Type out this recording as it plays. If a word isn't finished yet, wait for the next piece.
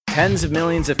Tens of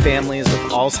millions of families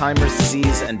with Alzheimer's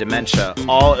disease and dementia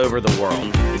all over the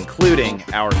world, including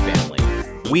our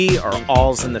family. We are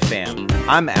Alls in the Fam.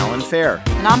 I'm Alan Fair.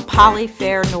 And I'm Polly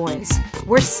Fair Noyes.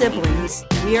 We're siblings,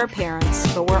 we are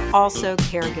parents, but we're also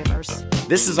caregivers.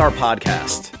 This is our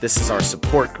podcast. This is our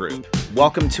support group.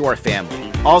 Welcome to our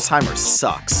family. Alzheimer's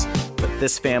sucks, but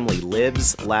this family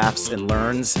lives, laughs, and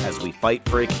learns as we fight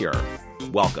for a cure.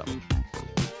 Welcome.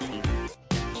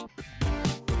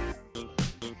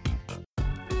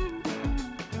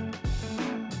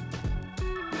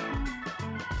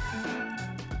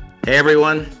 Hey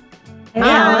everyone.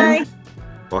 Hi.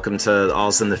 Welcome to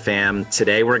Alls in the Fam.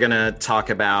 Today we're going to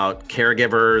talk about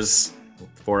caregivers.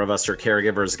 4 of us are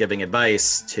caregivers giving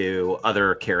advice to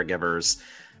other caregivers.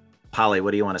 Polly, what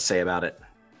do you want to say about it?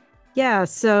 Yeah,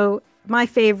 so my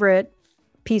favorite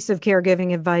piece of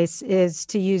caregiving advice is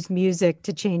to use music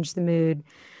to change the mood.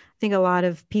 I think a lot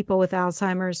of people with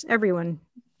Alzheimer's, everyone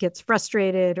gets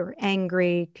frustrated or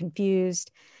angry,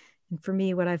 confused. And for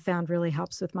me, what I've found really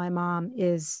helps with my mom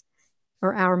is,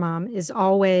 or our mom, is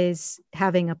always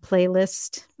having a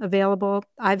playlist available.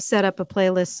 I've set up a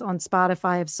playlist on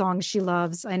Spotify of songs she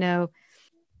loves. I know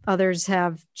others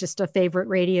have just a favorite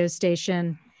radio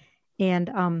station. And,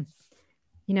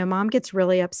 mom gets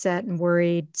really upset and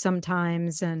worried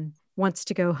sometimes and wants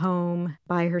to go home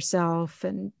by herself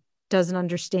and doesn't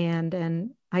understand.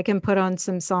 And I can put on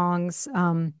some songs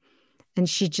and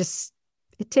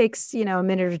it takes, a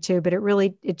minute or two, but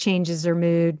it changes her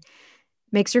mood.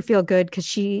 Makes her feel good because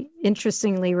she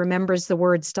interestingly remembers the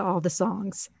words to all the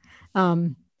songs.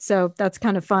 So that's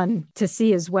kind of fun to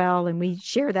see as well. And we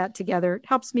share that together. It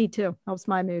helps me too, helps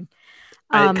my mood.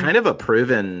 Kind of a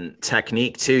proven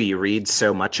technique too. You read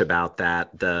so much about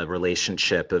that, the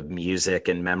relationship of music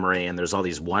and memory. And there's all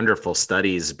these wonderful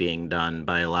studies being done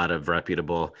by a lot of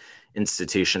reputable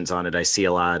institutions on it. I see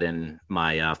a lot in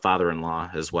my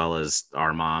father-in-law as well as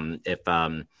our mom. If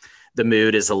the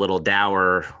mood is a little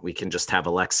dour, we can just have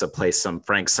Alexa play some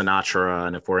Frank Sinatra.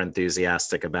 And if we're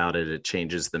enthusiastic about it, it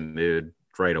changes the mood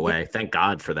right away. Yeah. Thank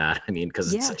God for that. I mean,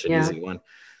 because it's such an easy one.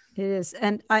 It is.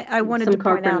 And I wanted to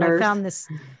point out, I found this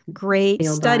great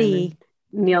study.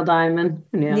 Neil Diamond.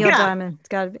 Neil Diamond.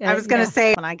 I was going to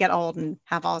say, when I get old and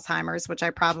have Alzheimer's, which I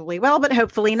probably will, but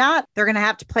hopefully not, they're going to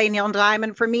have to play Neil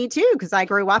Diamond for me too, because I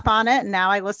grew up on it and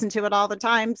now I listen to it all the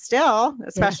time still,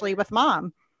 especially with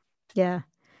mom. Yeah.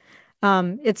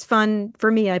 It's fun for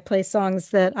me. I play songs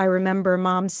that I remember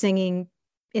mom singing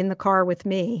in the car with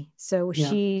me. So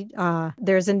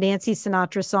there's a Nancy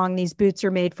Sinatra song, These Boots Are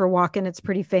Made for Walking. It's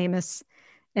pretty famous.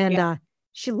 And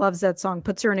she loves that song,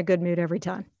 puts her in a good mood every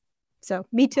time. So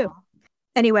me too.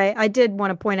 Anyway, I did want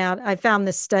to point out, I found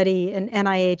this study, an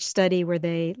NIH study where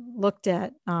they looked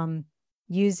at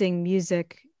using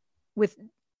music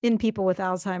in people with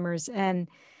Alzheimer's, and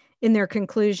in their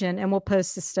conclusion, and we'll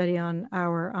post the study on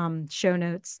our show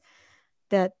notes,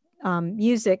 that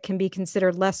music can be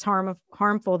considered less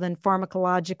harmful than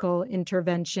pharmacological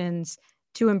interventions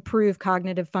to improve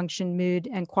cognitive function, mood,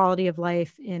 and quality of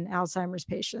life in Alzheimer's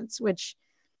patients, which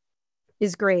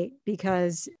is great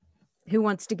because who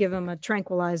wants to give them a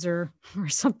tranquilizer or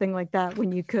something like that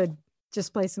when you could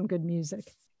just play some good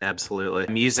music? Absolutely.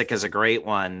 Music is a great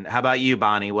one. How about you,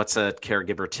 Bonnie? What's a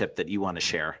caregiver tip that you want to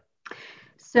share?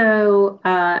 So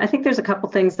I think there's a couple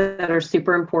things that are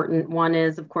super important. One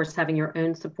is, of course, having your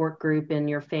own support group in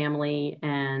your family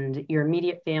and your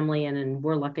immediate family. And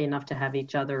we're lucky enough to have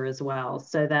each other as well,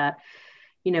 so that,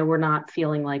 we're not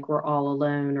feeling like we're all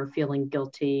alone or feeling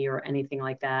guilty or anything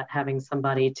like that, having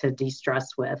somebody to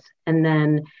de-stress with. And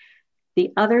then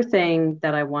the other thing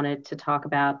that I wanted to talk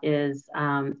about is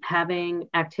having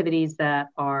activities that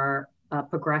are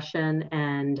progression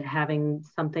and having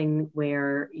something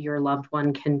where your loved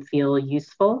one can feel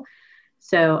useful.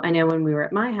 So I know when we were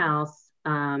at my house,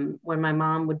 when my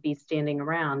mom would be standing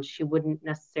around, she wouldn't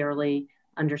necessarily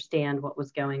understand what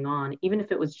was going on, even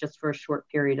if it was just for a short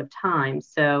period of time.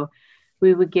 So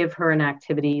we would give her an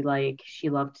activity, like she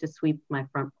loved to sweep my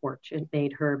front porch. It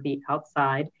made her be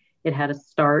outside. It had a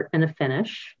start and a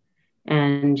finish.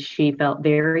 And she felt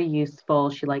very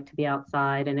useful. She liked to be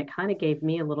outside. And it kind of gave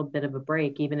me a little bit of a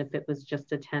break, even if it was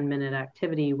just a 10-minute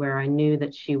activity where I knew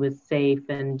that she was safe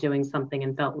and doing something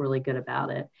and felt really good about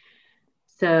it.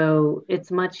 So it's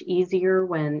much easier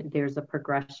when there's a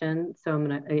progression.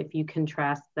 So if you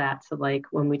contrast that to like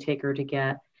when we take her to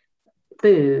get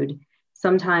food,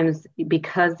 sometimes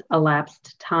because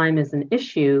elapsed time is an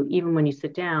issue, even when you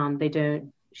sit down,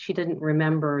 she didn't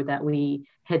remember that we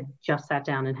had just sat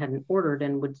down and hadn't ordered,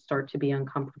 and would start to be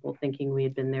uncomfortable thinking we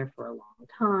had been there for a long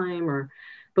time or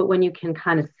But when you can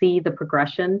kind of see the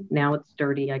progression, now it's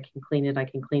dirty, I can clean it, I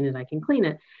can clean it, I can clean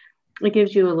it. It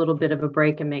gives you a little bit of a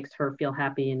break and makes her feel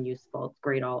happy and useful. It's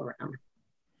great all around.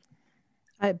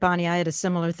 Bonnie, I had a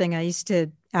similar thing. I used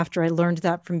to, after I learned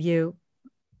that from you,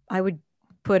 I would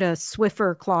put a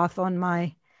Swiffer cloth on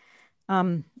my,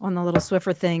 on the little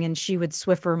Swiffer thing, and she would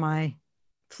Swiffer my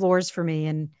floors for me.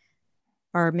 And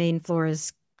our main floor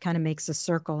is kind of makes a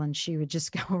circle, and she would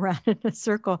just go around in a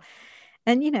circle.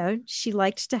 And, you know, she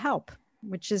liked to help,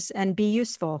 which is, and be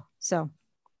useful. So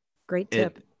great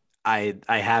tip. I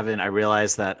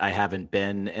realized that I haven't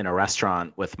been in a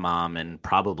restaurant with Mom in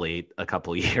probably a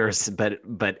couple years, but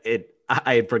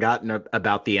I had forgotten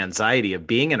about the anxiety of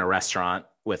being in a restaurant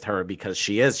with her, because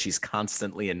she's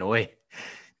constantly annoyed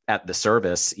at the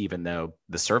service, even though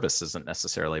the service isn't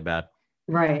necessarily bad.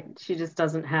 Right. She just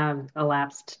doesn't have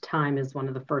elapsed time is one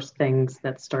of the first things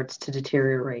that starts to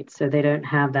deteriorate. So they don't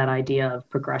have that idea of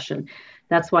progression.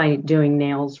 That's why doing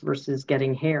nails versus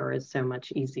getting hair is so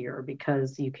much easier,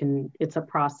 because it's a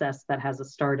process that has a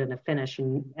start and a finish.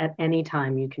 And at any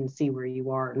time you can see where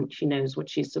you are, and she knows what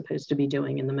she's supposed to be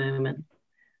doing in the moment.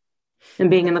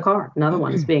 And being in the car, another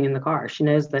one is being in the car. She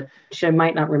knows that she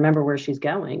might not remember where she's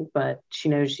going, but she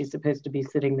knows she's supposed to be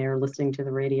sitting there listening to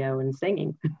the radio and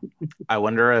singing. I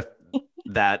wonder if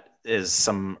that is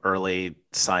some early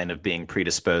sign of being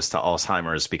predisposed to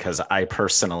Alzheimer's, because I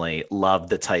personally love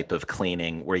the type of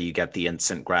cleaning where you get the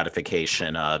instant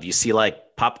gratification of, you see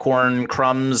like popcorn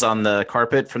crumbs on the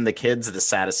carpet from the kids, the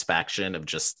satisfaction of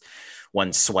just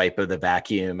one swipe of the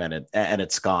vacuum and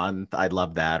it's gone. I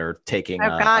love that. Or taking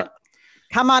God.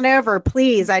 Come on over,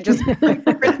 please. I just put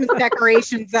the Christmas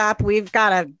decorations up. We've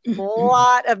got a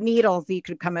lot of needles that you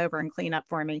could come over and clean up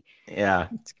for me. Yeah,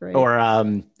 that's great. Or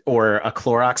a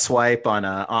Clorox wipe on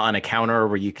a counter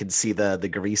where you can see the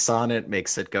grease on it,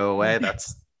 makes it go away.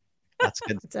 That's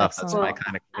good stuff. That's my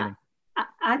kind of cleaning.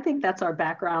 I think that's our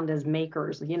background as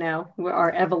makers, you know,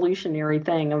 our evolutionary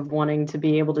thing of wanting to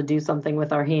be able to do something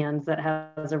with our hands that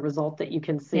has a result that you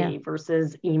can see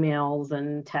versus emails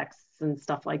and texts and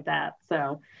stuff like that.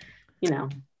 So, you know,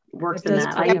 works in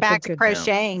that. I get back to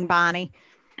crocheting, Bonnie.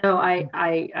 Oh, I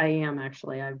am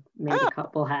actually. I've made a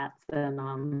couple hats,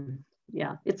 and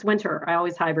it's winter. I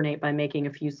always hibernate by making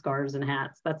a few scarves and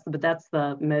hats. That's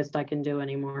the most I can do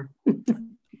anymore.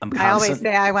 I always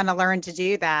say I want to learn to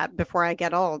do that before I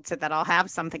get old, so that I'll have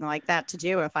something like that to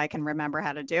do if I can remember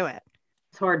how to do it.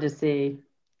 It's hard to see.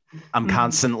 I'm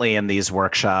constantly in these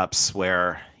workshops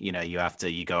where, you know,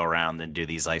 you go around and do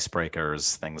these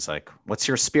icebreakers, things like, what's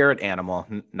your spirit animal?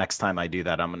 Next time I do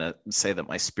that, I'm going to say that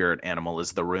my spirit animal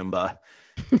is the Roomba.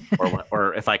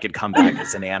 or if I could come back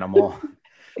as an animal,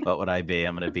 what would I be?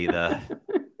 I'm going to be the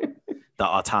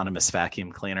autonomous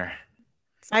vacuum cleaner.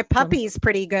 My puppy's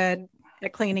pretty good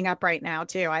at cleaning up right now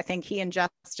too. I think he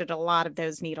ingested a lot of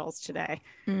those needles today.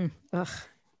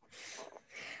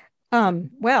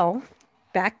 Well,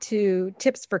 back to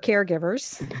tips for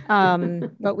caregivers.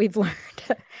 What we've learned.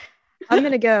 I'm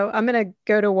going to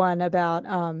go to one about,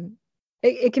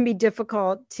 it can be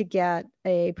difficult to get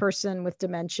a person with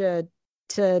dementia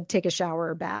to take a shower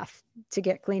or bath to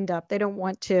get cleaned up. They don't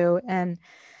want to. And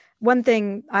one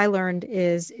thing I learned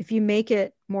is if you make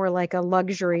it more like a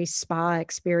luxury spa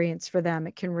experience for them,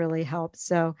 it can really help.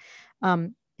 So I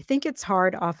think it's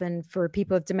hard often for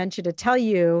people with dementia to tell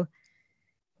you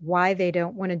why they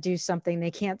don't want to do something.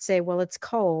 They can't say, well, it's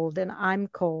cold and I'm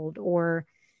cold, or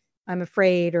I'm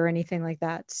afraid, or anything like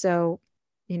that. So,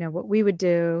 you know, what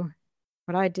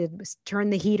I did was turn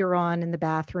the heater on in the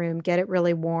bathroom, get it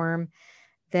really warm,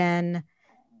 then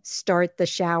start the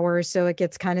shower so it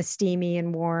gets kind of steamy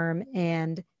and warm,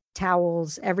 and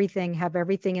towels, have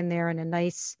everything in there. And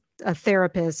a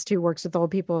therapist who works with old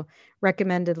people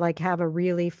recommended have a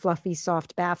really fluffy,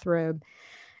 soft bathrobe.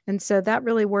 And so that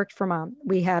really worked for Mom.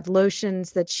 We had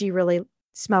lotions that she really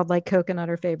smelled like coconut,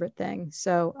 her favorite thing.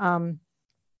 So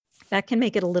that can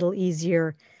make it a little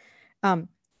easier.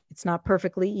 It's not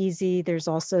perfectly easy. There's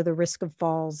also the risk of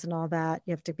falls and all that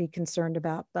you have to be concerned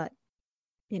about, but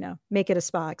you know, make it a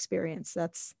spa experience.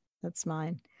 That's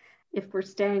mine. If we're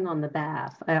staying on the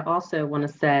bath, I also want to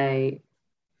say,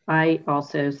 I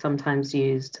also sometimes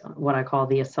used what I call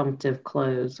the assumptive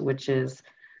close, which is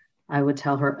I would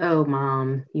tell her, oh,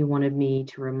 Mom, you wanted me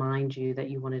to remind you that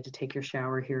you wanted to take your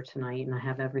shower here tonight, and I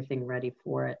have everything ready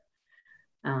for it.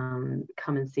 Come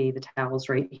and see, the towel's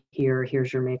right here.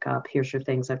 Here's your makeup. Here's your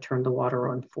things. I've turned the water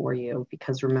on for you,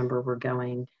 because remember, we're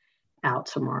going out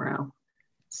tomorrow.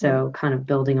 So kind of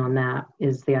building on that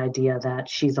is the idea that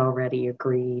she's already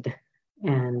agreed,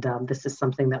 and this is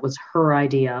something that was her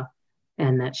idea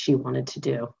and that she wanted to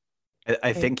do.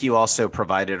 I think you also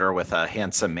provided her with a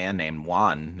handsome man named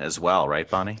Juan as well, right,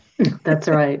 Bonnie? That's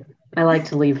right. I like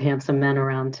to leave handsome men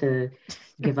around to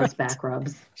give us back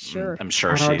rubs. Sure. I'm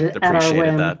sure At she our appreciated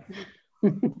whim. that.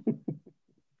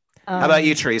 How about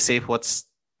you, Tracy? What's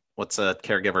a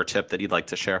caregiver tip that you'd like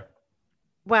to share?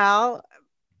 Well,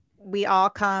 we all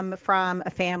come from a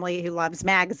family who loves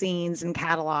magazines and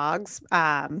catalogs.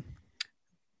 I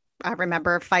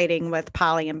remember fighting with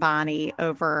Polly and Bonnie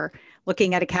over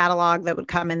looking at a catalog that would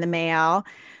come in the mail.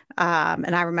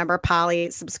 And I remember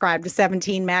Polly subscribed to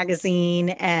 17 magazine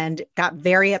and got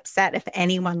very upset if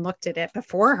anyone looked at it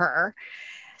before her.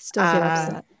 Still get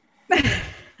upset.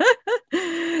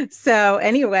 So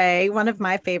anyway, one of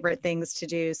my favorite things to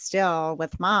do still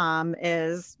with Mom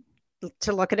is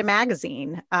to look at a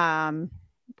magazine,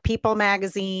 People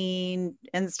magazine,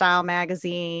 InStyle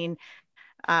magazine.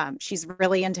 She's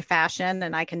really into fashion,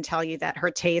 and I can tell you that her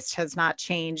taste has not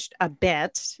changed a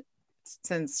bit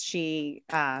since she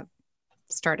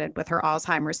started with her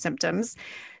Alzheimer's symptoms.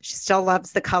 She still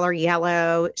loves the color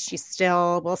yellow. She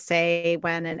still will say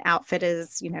when an outfit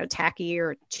is, tacky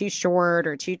or too short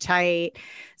or too tight.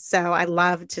 So I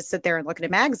love to sit there and look at a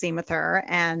magazine with her.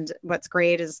 And what's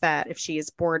great is that if she is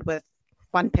bored with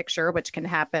one picture, which can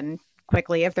happen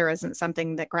quickly if there isn't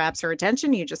something that grabs her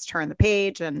attention, you just turn the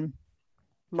page and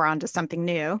we're on to something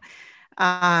new.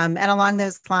 And along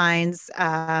those lines,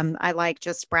 I like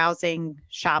just browsing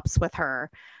shops with her,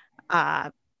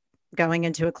 going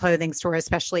into a clothing store,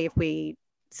 especially if we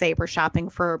say we're shopping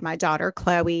for my daughter,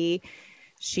 Chloe.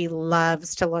 She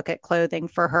loves to look at clothing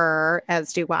for her,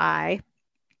 as do I.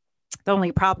 The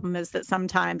only problem is that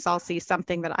sometimes I'll see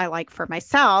something that I like for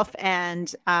myself,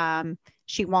 and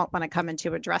she won't want to come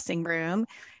into a dressing room.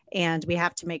 And we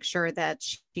have to make sure that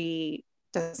she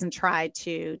doesn't try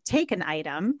to take an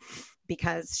item,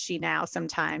 because she now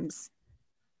sometimes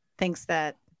thinks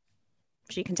that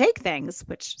she can take things,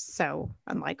 which is so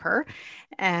unlike her.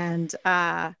 And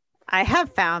I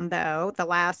have found, though, the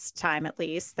last time at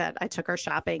least that I took her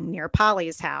shopping near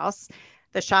Polly's house,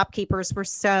 the shopkeepers were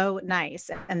so nice,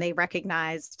 and they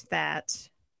recognized that,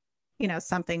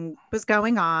 something was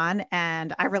going on,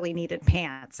 and I really needed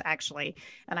pants, actually.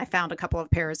 And I found a couple of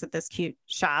pairs at this cute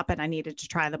shop, and I needed to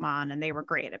try them on, and they were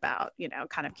great about,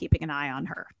 kind of keeping an eye on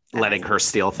her. Letting her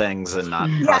steal things and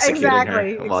not yeah, prosecuting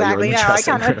exactly, her while you're in the No,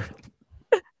 dressing room.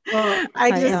 Well,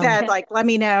 I just said, let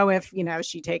me know if,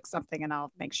 she takes something, and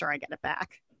I'll make sure I get it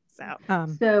back. So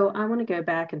I want to go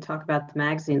back and talk about the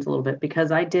magazines a little bit,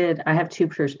 because I have two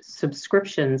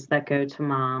subscriptions that go to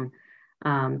Mom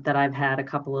that I've had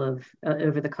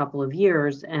over the couple of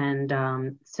years.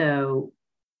 And so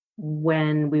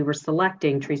when we were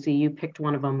selecting, Tracy, you picked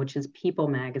one of them, which is People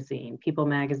magazine. People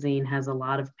magazine has a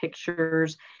lot of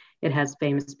pictures. It has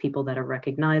famous people that are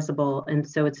recognizable. And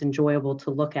so it's enjoyable to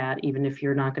look at, even if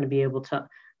you're not going to be able to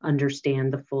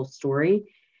understand the full story.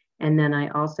 And then I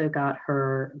also got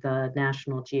her the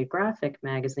National Geographic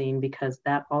magazine, because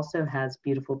that also has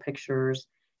beautiful pictures.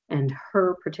 And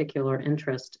her particular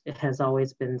interest has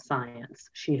always been science.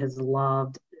 She has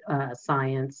loved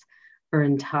science her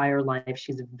entire life.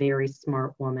 She's a very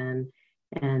smart woman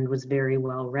and was very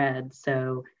well read.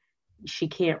 So she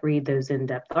can't read those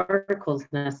in-depth articles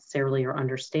necessarily or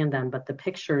understand them, but the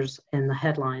pictures and the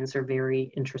headlines are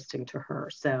very interesting to her.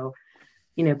 So,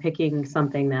 picking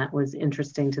something that was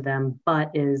interesting to them, but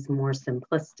is more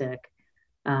simplistic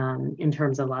in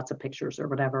terms of lots of pictures or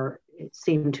whatever, it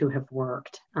seemed to have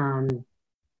worked. Our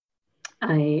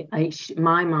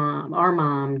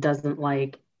mom doesn't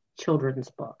like children's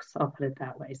books, I'll put it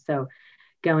that way. So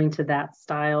going to that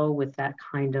style with that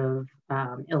kind of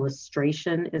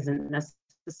illustration isn't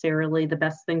necessarily the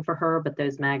best thing for her, but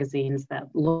those magazines that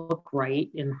look right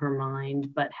in her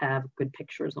mind but have good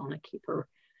pictures on it keep her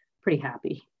pretty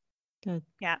happy. Good.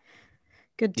 Yeah.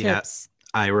 Good tips. Yeah.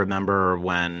 I remember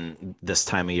when this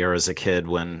time of year as a kid,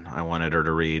 when I wanted her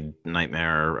to read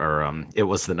Nightmare, or It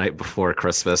Was the Night Before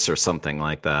Christmas or something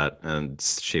like that. And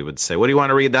she would say, "What do you want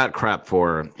to read that crap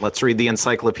for? Let's read the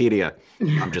encyclopedia."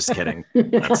 I'm just kidding.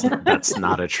 That's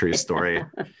not a true story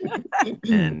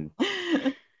in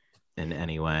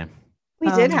any way.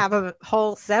 We did have a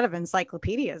whole set of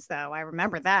encyclopedias, though. I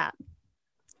remember that.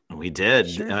 We did.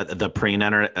 Sure. The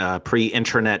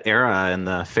pre-internet era in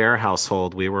the Fair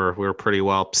household, we were pretty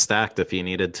well stacked. If you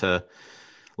needed to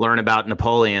learn about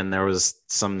Napoleon, there was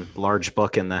some large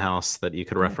book in the house that you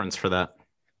could reference for that.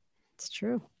 It's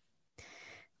true.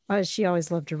 She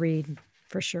always loved to read,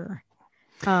 for sure.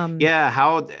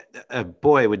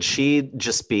 Boy, would she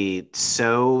just be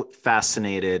so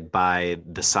fascinated by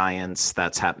the science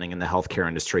that's happening in the healthcare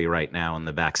industry right now, and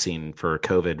the vaccine for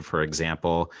COVID, for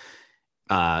example.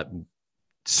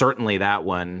 certainly that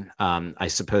one. I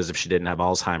suppose if she didn't have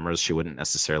Alzheimer's, she wouldn't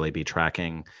necessarily be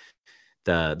tracking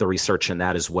the research in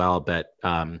that as well. But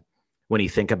when you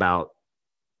think about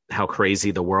how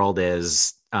crazy the world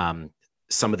is,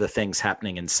 some of the things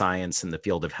happening in science in the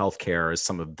field of healthcare is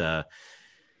some of the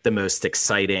most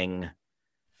exciting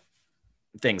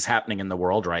things happening in the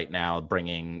world right now,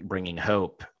 bringing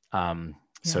hope.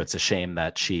 So it's a shame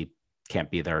that she can't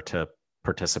be there to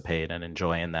participate and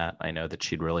enjoy in that. I know that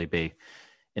she'd really be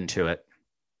into it.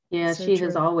 Yeah, So she true.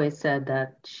 has always said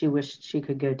that she wished she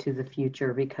could go to the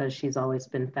future because she's always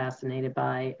been fascinated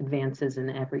by advances in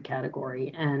every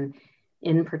category. And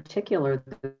in particular,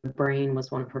 the brain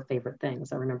was one of her favorite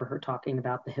things. I remember her talking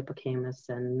about the hippocampus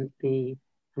and I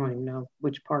don't even know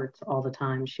which parts all the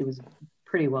time. She was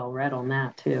pretty well read on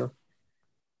that too.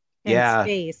 In Yeah.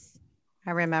 space.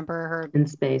 I remember her. In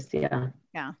space, yeah.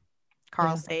 Yeah.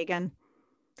 Carl Yeah. Sagan.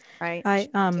 Right. I She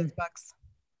wrote his books.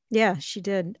 Yeah, she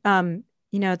did.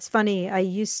 It's funny. I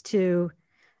used to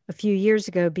a few years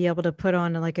ago be able to put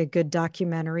on like a good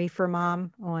documentary for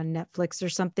mom on Netflix or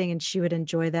something, and she would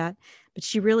enjoy that. But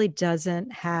she really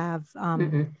doesn't have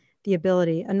the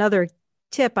ability. Another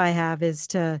tip I have is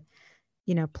to,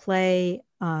 play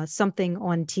something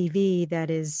on TV that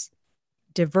is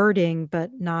diverting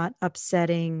but not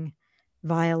upsetting,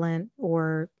 violent,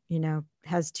 or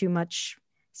has too much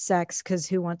sex, because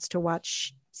who wants to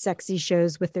watch sexy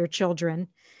shows with their children,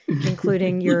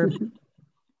 including your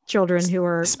children who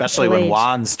are especially when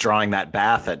Juan's drawing that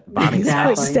bath at Bonnie's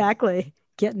house. Exactly.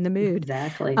 Get in the mood.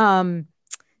 Exactly.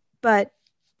 But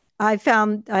I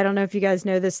found, I don't know if you guys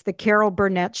know this, the Carol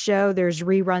Burnett show, there's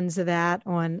reruns of that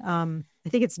on, I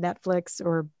think it's Netflix,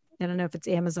 or I don't know if it's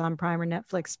Amazon Prime or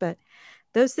Netflix, but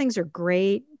those things are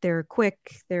great. They're quick.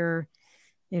 They're,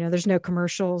 there's no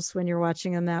commercials when you're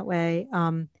watching them that way.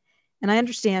 And I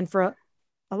understand for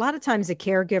a lot of times a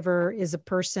caregiver is a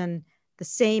person the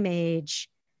same age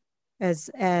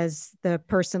as the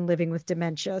person living with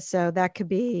dementia. So that could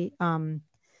be, Alan,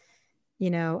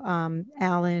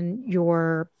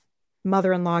 your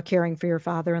mother-in-law caring for your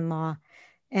father-in-law.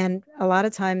 And a lot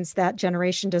of times that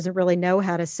generation doesn't really know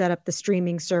how to set up the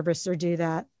streaming service or do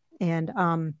that. And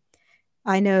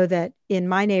I know that in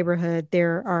my neighborhood,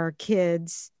 there are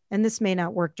kids, and this may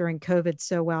not work during COVID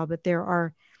so well, but there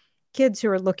are kids who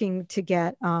are looking to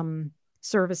get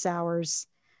service hours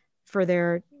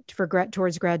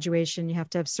towards graduation. You have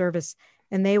to have service,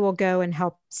 and they will go and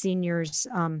help seniors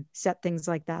set things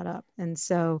like that up. And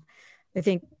so I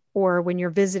think, or when you're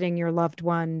visiting your loved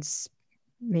ones,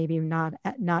 maybe not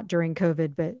during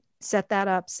COVID, but set that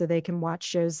up so they can watch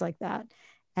shows like that.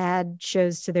 Add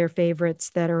shows to their favorites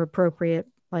that are appropriate.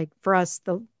 Like for us,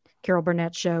 the Carol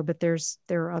Burnett show, but there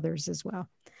are others as well.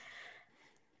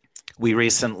 We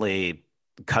recently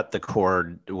cut the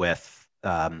cord with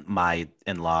my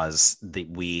in-laws.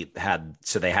 They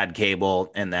had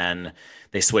cable, and then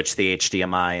they switched the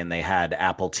HDMI, and they had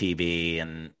Apple TV,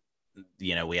 and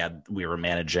we were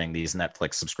managing these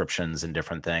Netflix subscriptions and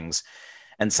different things.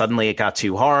 And suddenly it got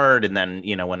too hard. And then,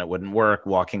 when it wouldn't work,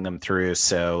 walking them through.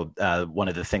 So one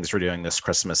of the things we're doing this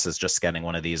Christmas is just getting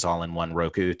one of these all-in-one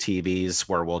Roku TVs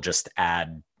where we'll just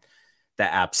add the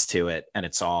apps to it, and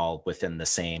it's all within the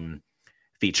same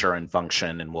feature and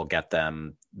function. And we'll get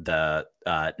them the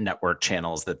network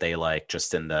channels that they like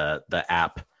just in the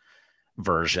app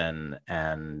version.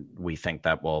 And we think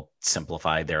that will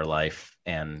simplify their life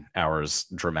and ours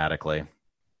dramatically.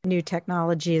 New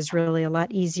technology is really a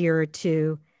lot easier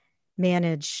to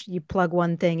manage. You plug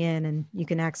one thing in and you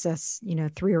can access,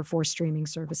 3 or 4 streaming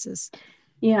services.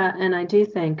 Yeah. And I do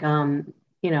think,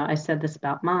 I said this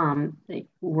about mom,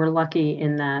 we're lucky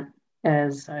in that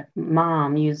as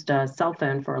mom used a cell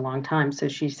phone for a long time. So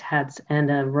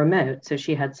and a remote. So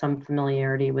she had some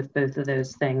familiarity with both of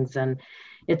those things, and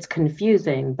it's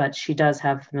confusing, but she does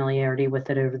have familiarity with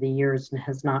it over the years and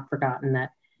has not forgotten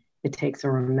that it takes a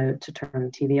remote to turn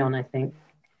the TV on. I think,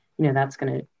 that's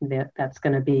going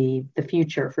to be the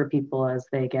future for people as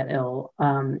they get ill.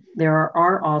 There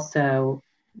are also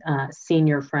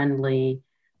senior-friendly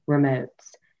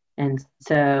remotes, and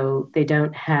so they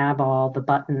don't have all the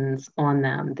buttons on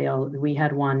them. We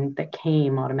had one that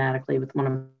came automatically with one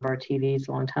of our TVs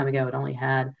a long time ago. It only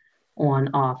had on,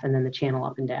 off, and then the channel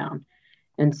up and down.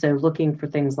 And so looking for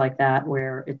things like that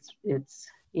where it's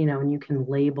and you can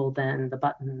label then the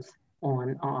buttons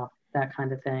on, off, that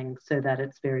kind of thing, so that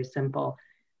it's very simple.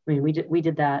 I mean, we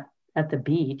did that at the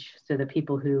beach so that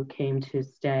people who came to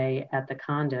stay at the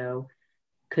condo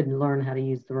could learn how to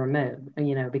use the remote,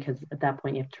 because at that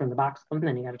point you have to turn the box on, and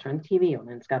then you got to turn the TV on,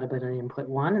 and it's got to put an input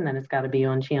 1, and then it's got to be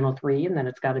on channel 3, and then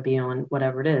it's got to be on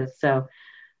whatever it is. So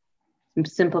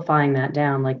simplifying that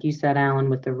down, like you said, Alan,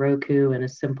 with the Roku and a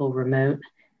simple remote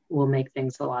will make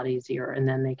things a lot easier, and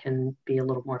then they can be a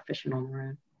little more efficient on their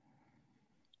own.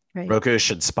 Right. Roku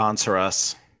should sponsor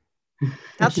us.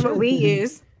 That's what we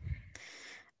use.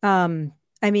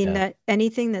 I mean, that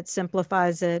anything that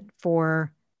simplifies it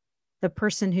for the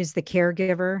person who's the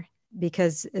caregiver,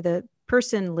 because the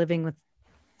person living with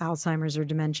Alzheimer's or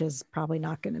dementia is probably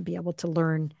not going to be able to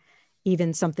learn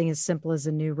even something as simple as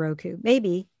a new Roku,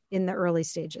 maybe in the early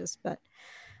stages, but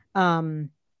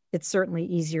it's certainly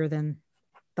easier than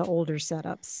the older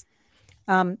setups.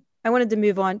 I wanted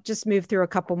to move through a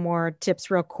couple more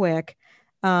tips real quick.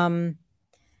 A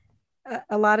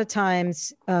lot of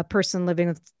times a person living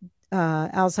with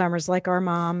Alzheimer's, like our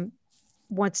mom,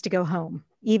 wants to go home.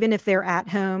 Even if they're at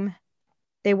home,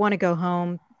 they want to go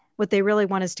home. What they really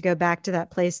want is to go back to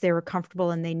that place they were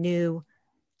comfortable and they knew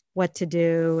what to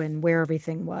do and where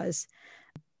everything was.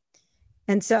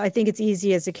 And so I think it's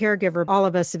easy as a caregiver. All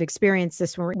of us have experienced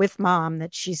this when we're with mom,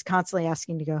 that she's constantly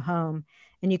asking to go home.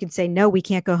 And you can say, no, we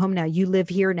can't go home now. You live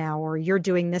here now, or you're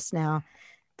doing this now.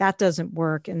 That doesn't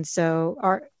work. And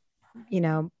so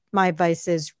my advice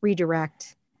is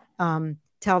redirect.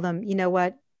 Tell them, you know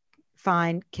what,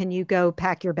 fine. Can you go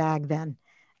pack your bag then?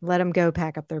 Let them go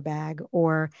pack up their bag.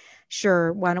 Or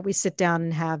sure, why don't we sit down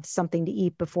and have something to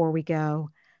eat before we go?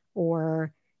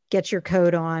 Or get your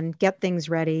coat on, get things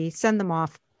ready, send them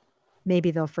off.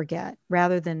 Maybe they'll forget,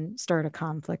 rather than start a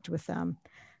conflict with them.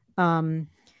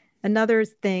 Another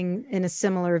thing in a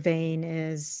similar vein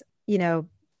is,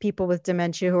 people with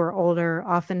dementia who are older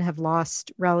often have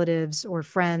lost relatives or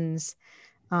friends.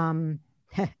 And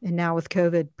now with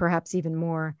COVID, perhaps even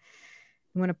more.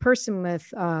 When a person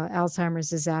with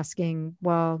Alzheimer's is asking,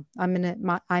 well,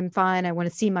 I'm fine. I want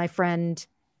to see my friend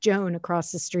Joan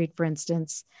across the street, for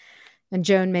instance. And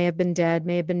Joan may have been dead,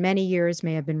 may have been many years,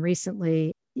 may have been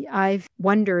recently. I've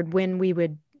wondered when we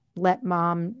would let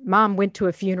mom went to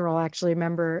a funeral, actually,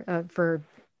 remember, for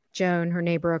Joan, her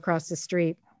neighbor across the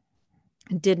street,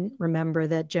 and didn't remember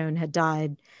that Joan had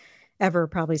died ever,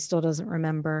 probably still doesn't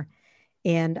remember.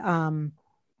 And,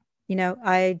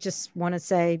 I just want to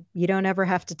say, you don't ever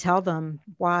have to tell them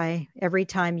why. Every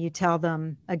time you tell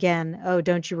them again, oh,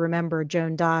 don't you remember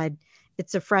Joan died?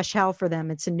 It's a fresh hell for them.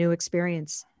 It's a new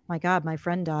experience. My God, my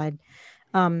friend died.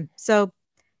 So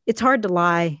it's hard to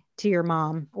lie to your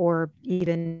mom or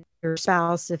even your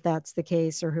spouse, if that's the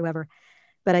case, or whoever.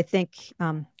 But I think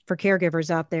for caregivers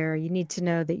out there, you need to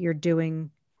know that you're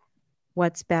doing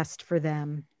what's best for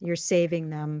them. You're saving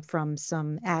them from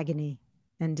some agony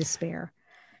and despair.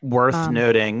 Worth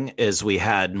noting is we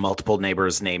had multiple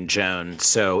neighbors named Joan.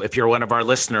 So if you're one of our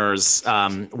listeners,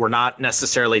 we're not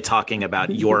necessarily talking about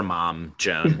your mom,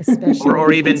 Joan,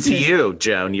 or even to you,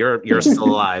 Joan. You're still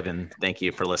alive, and thank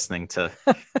you for listening to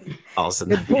Allison.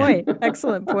 Good point.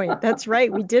 Excellent point. That's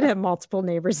right. We did have multiple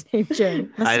neighbors named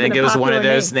Joan. I think it was one of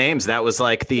those names. That was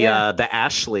like the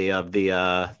Ashley of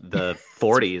the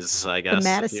 40s, I guess. The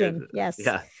Madison, yes.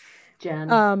 Yeah.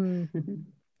 Jen.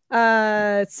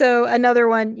 So another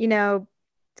one,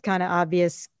 it's kind of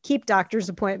obvious. Keep doctor's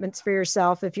appointments for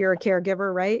yourself if you're a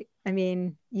caregiver, right? I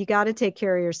mean, you got to take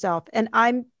care of yourself. And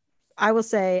I will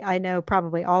say, I know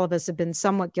probably all of us have been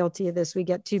somewhat guilty of this. We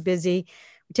get too busy.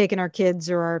 We're taking our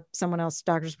kids or someone else's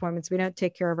doctor's appointments. We don't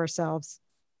take care of ourselves.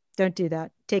 Don't do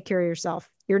that. Take care of yourself.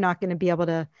 You're not going to be able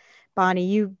to, Bonnie,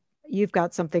 you've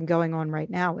got something going on right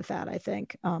now with that, I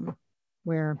think.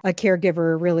 Where a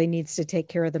caregiver really needs to take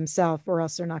care of themselves, or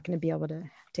else they're not going to be able to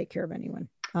take care of anyone.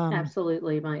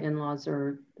 Absolutely. My in-laws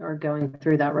are going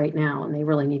through that right now, and they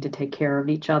really need to take care of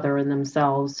each other and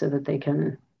themselves so that they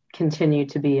can continue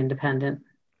to be independent.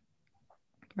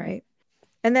 Right.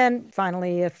 And then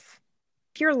finally, if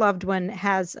your loved one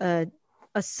has a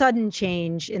sudden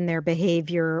change in their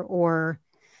behavior or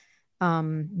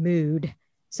mood,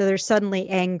 so they're suddenly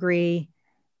angry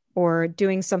or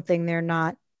doing something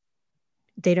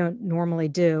they don't normally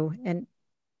do. And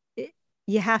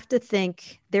you have to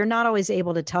think they're not always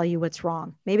able to tell you what's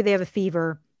wrong. Maybe they have a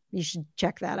fever. You should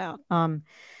check that out.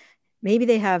 Maybe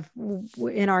they have,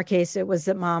 in our case, it was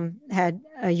that mom had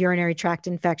a urinary tract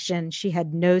infection. She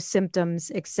had no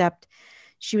symptoms except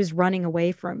she was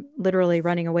literally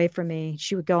running away from me.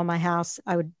 She would go in my house.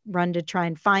 I would run to try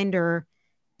and find her,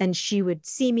 and she would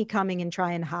see me coming and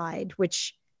try and hide,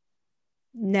 which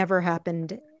never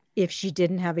happened if she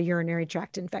didn't have a urinary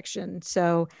tract infection.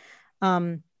 So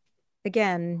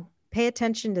again, pay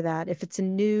attention to that. If it's a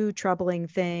new troubling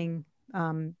thing,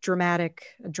 dramatic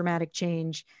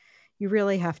change, you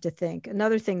really have to think.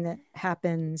 Another thing that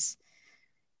happens,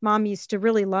 mom used to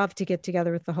really love to get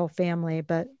together with the whole family,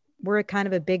 but we're kind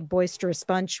of a big boisterous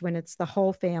bunch when it's the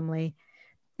whole family.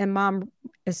 And mom,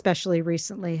 especially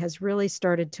recently, has really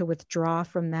started to withdraw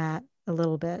from that a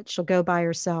little bit. She'll go by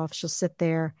herself. She'll sit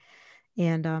there.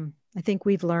 And I think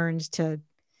we've learned to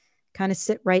kind of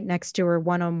sit right next to her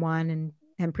one-on-one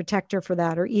and protect her for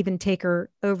that, or even take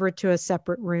her over to a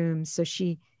separate room. So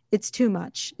it's too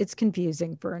much. It's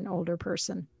confusing for an older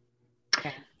person.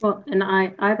 Well, and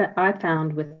I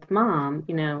found with mom,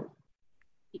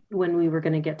 when we were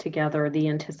going to get together, the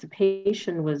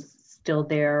anticipation was still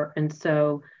there. And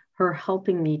so her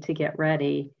helping me to get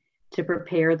ready, to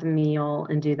prepare the meal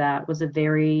and do that was a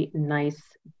very nice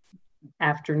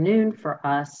afternoon for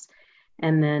us.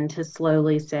 And then to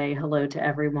slowly say hello to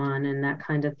everyone and that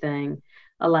kind of thing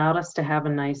allowed us to have a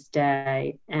nice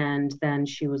day. And then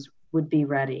she would be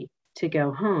ready to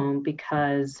go home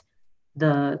because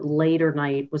the later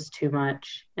night was too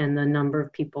much and the number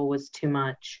of people was too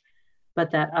much.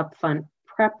 But that upfront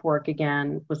prep work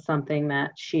again was something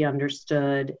that she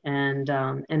understood and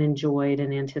enjoyed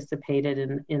and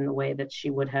anticipated in the way that she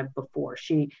would have before.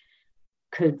 She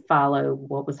could follow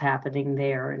what was happening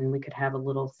there, and we could have a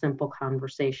little simple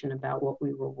conversation about what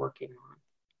we were working on.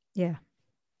 Yeah.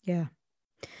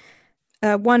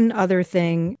 Yeah. One other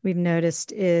thing we've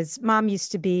noticed is mom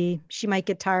used to she might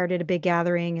get tired at a big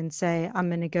gathering and say, I'm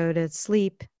going to go to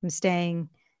sleep. I'm staying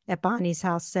at Bonnie's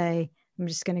house, say, I'm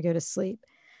just going to go to sleep.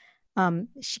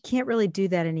 She can't really do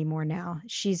that anymore now.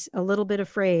 She's a little bit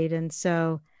afraid. And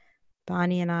so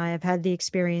Bonnie and I have had the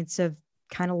experience of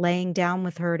kind of laying down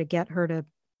with her to get her to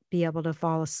be able to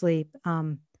fall asleep.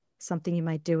 Something you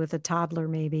might do with a toddler,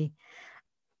 maybe.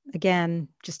 Again,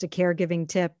 just a caregiving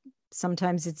tip.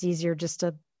 Sometimes it's easier just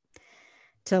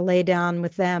to lay down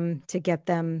with them to get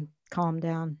them calmed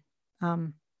down.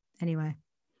 Anyway.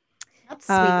 That's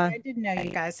sweet. I didn't know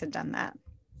you guys had done that.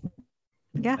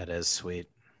 Yeah. That is sweet.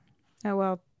 Oh,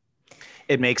 well.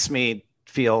 It makes me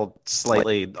feel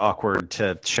slightly awkward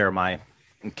to share my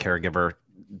caregiver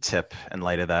tip in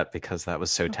light of that, because that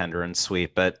was so tender and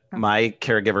sweet. But my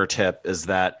caregiver tip is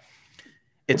that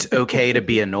it's okay to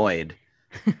be annoyed.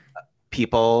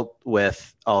 People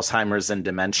with Alzheimer's and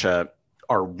dementia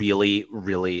are really,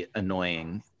 really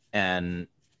annoying. And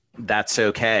that's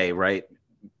okay, right?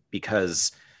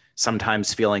 Because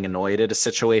sometimes feeling annoyed at a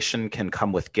situation can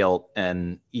come with guilt,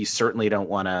 and you certainly don't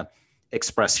want to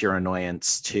express your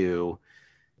annoyance to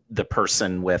the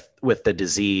person with the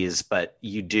disease, but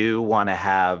you do want to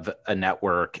have a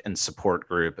network and support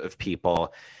group of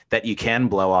people that you can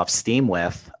blow off steam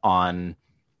with on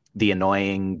the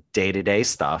annoying day-to-day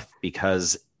stuff,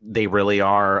 because they really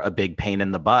are a big pain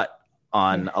in the butt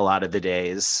on a lot of the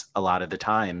days, a lot of the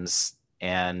times.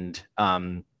 And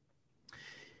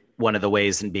one of the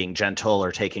ways in being gentle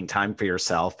or taking time for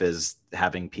yourself is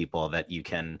having people that you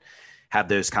can have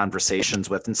those conversations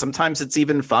with. And sometimes it's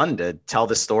even fun to tell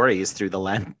the stories through the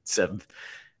lens of,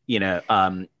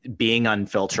 being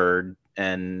unfiltered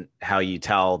and how you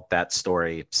tell that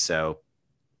story. So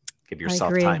give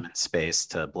yourself time and space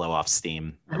to blow off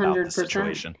steam about 100%. the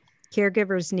situation.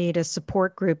 Caregivers need a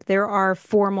support group. There are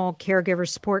formal caregiver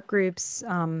support groups.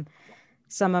 Some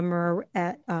of them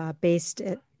are based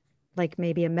at like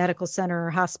maybe a medical center or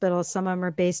hospital. Some of them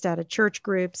are based out of church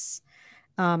groups.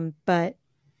 But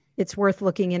it's worth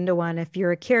looking into one. If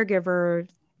you're a caregiver,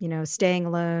 staying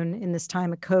alone in this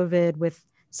time of COVID with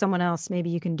someone else, maybe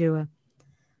you can do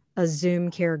a Zoom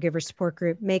caregiver support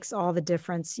group. Makes all the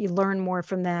difference. You learn more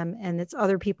from them, and it's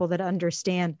other people that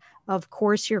understand. Of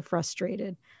course you're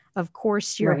frustrated. Of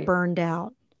course you're burned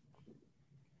out.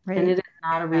 Right? And it is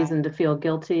not a reason to feel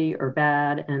guilty or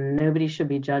bad, and nobody should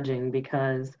be judging,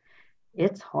 because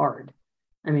it's hard.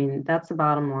 I mean, that's the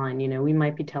bottom line. We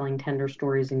might be telling tender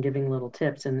stories and giving little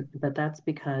tips, but that's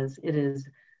because it is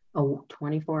a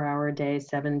 24-hour a day,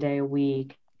 7-day a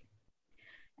week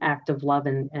act of love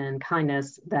and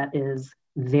kindness that is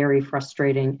very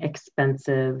frustrating,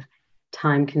 expensive,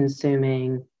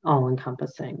 time-consuming,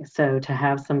 all-encompassing. So to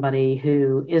have somebody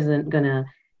who isn't going to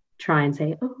try and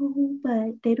say, oh,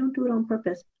 but they don't do it on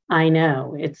purpose. I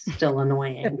know it's still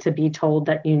annoying to be told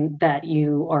that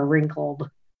you are wrinkled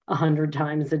 100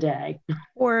 times a day,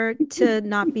 or to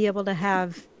not be able to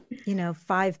have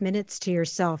 5 minutes to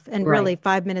yourself, and really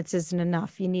 5 minutes isn't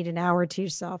enough. You need an hour to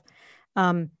yourself.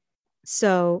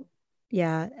 So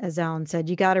yeah, as Alan said,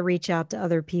 you got to reach out to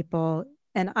other people,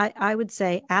 and I would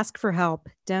say ask for help.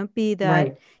 Don't be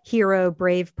that hero,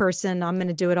 brave person. I'm going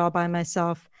to do it all by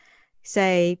myself.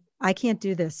 Say, I can't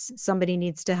do this. Somebody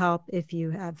needs to help. If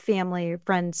you have family or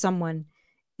friends, someone,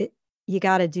 you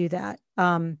got to do that.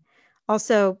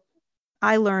 Also,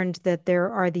 I learned that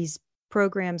there are these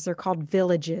programs, they're called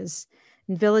villages.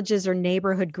 And villages are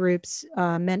neighborhood groups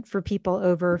meant for people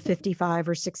over 55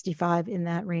 or 65 in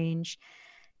that range.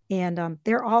 And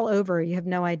they're all over. You have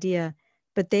no idea.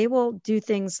 But they will do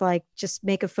things like just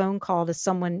make a phone call to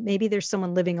someone. Maybe there's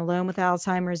someone living alone with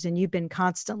Alzheimer's and you've been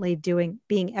constantly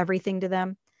being everything to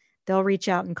them. They'll reach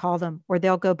out and call them, or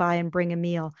they'll go by and bring a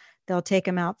meal. They'll take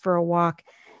them out for a walk.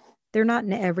 They're not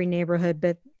in every neighborhood,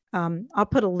 but I'll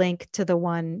put a link to the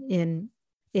one in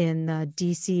the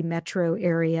DC metro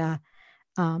area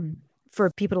for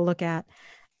people to look at.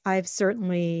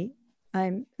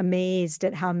 I'm amazed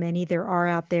at how many there are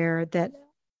out there that,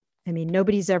 I mean,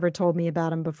 nobody's ever told me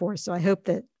about them before. So I hope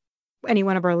that any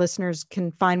one of our listeners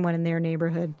can find one in their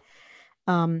neighborhood.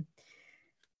 And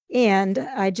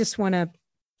I just want to,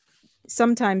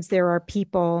 sometimes there are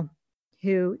people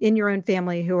who in your own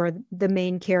family who are the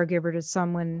main caregiver to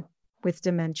someone with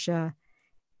dementia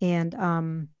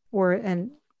and, or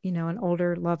an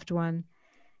older loved one.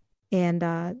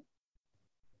 And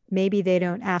maybe they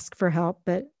don't ask for help,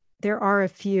 but there are a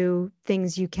few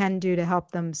things you can do to help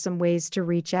them, some ways to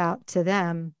reach out to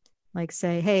them, like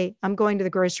say, hey, I'm going to the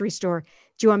grocery store.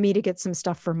 Do you want me to get some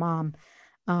stuff for mom?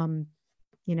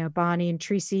 Bonnie and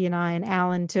Tracy and I and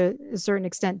Alan, to a certain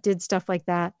extent, did stuff like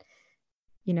that.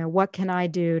 What can I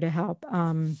do to help?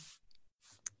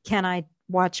 Can I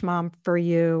watch mom for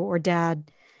you or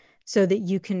dad so that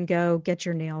you can go get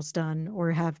your nails done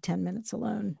or have 10 minutes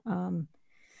alone?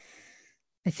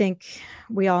 I think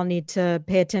we all need to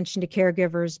pay attention to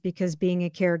caregivers, because being a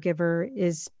caregiver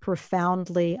is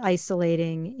profoundly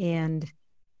isolating and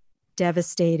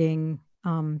devastating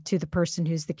to the person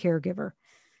who's the caregiver.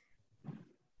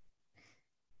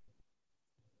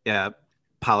 Yeah,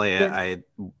 Polly, yeah. I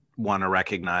want to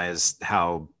recognize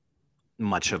how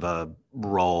much of a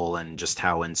role and just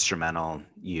how instrumental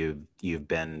you've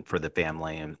been for the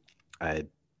family, and I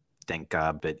thank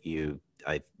God that you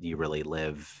really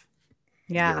live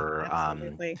your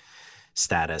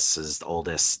status as the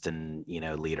oldest and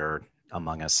leader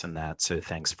among us in that. So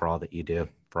thanks for all that you do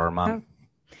for our mom.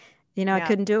 I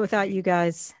couldn't do it without you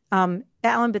guys, Alan.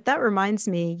 But that reminds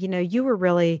me, you were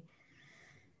really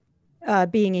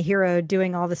being a hero,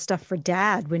 doing all the stuff for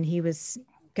Dad when he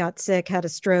got sick, had a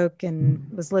stroke,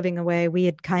 and was living away. We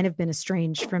had kind of been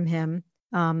estranged from him,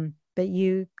 but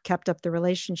you kept up the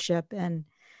relationship.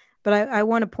 But I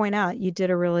want to point out, you did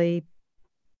a really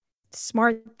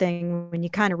smart thing when you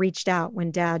kind of reached out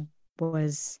when Dad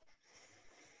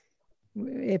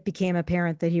it became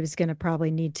apparent that he was going to probably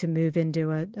need to move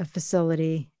into a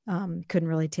facility, couldn't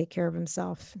really take care of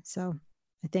himself. So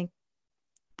I think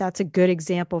that's a good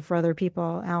example for other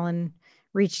people. Alan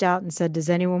reached out and said, does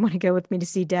anyone want to go with me to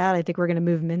see Dad? I think we're going to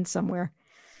move him in somewhere.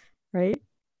 Right?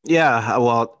 Yeah.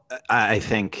 Well, I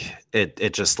think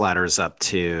it just ladders up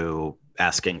to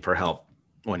asking for help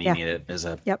when you need it is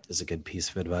a good piece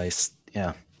of advice.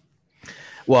 Yeah.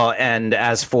 Well, and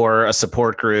as for a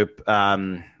support group,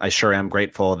 I sure am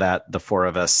grateful that the four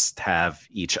of us have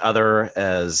each other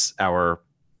as our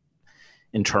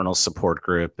internal support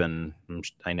group. And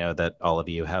I know that all of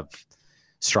you have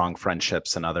strong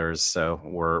friendships and others. So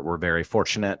we're very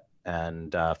fortunate.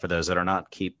 And for those that are not,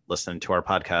 keep listening to our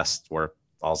podcast. We're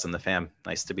All's in the Fam.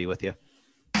 Nice to be with you.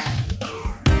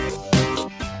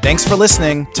 Thanks for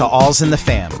listening to All's in the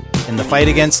Fam. In the fight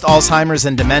against Alzheimer's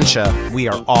and dementia, we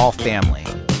are all family.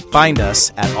 Find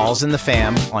us at All's in the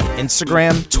Fam on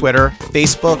Instagram, Twitter,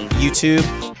 Facebook, YouTube,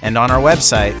 and on our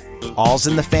website,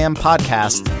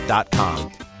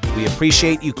 allsinthefampodcast.com. We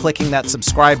appreciate you clicking that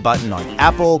subscribe button on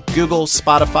Apple, Google,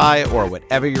 Spotify, or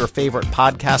whatever your favorite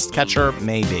podcast catcher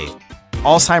may be.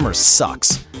 Alzheimer's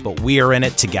sucks, but we are in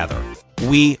it together.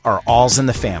 We are All's in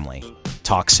the Family.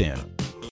 Talk soon.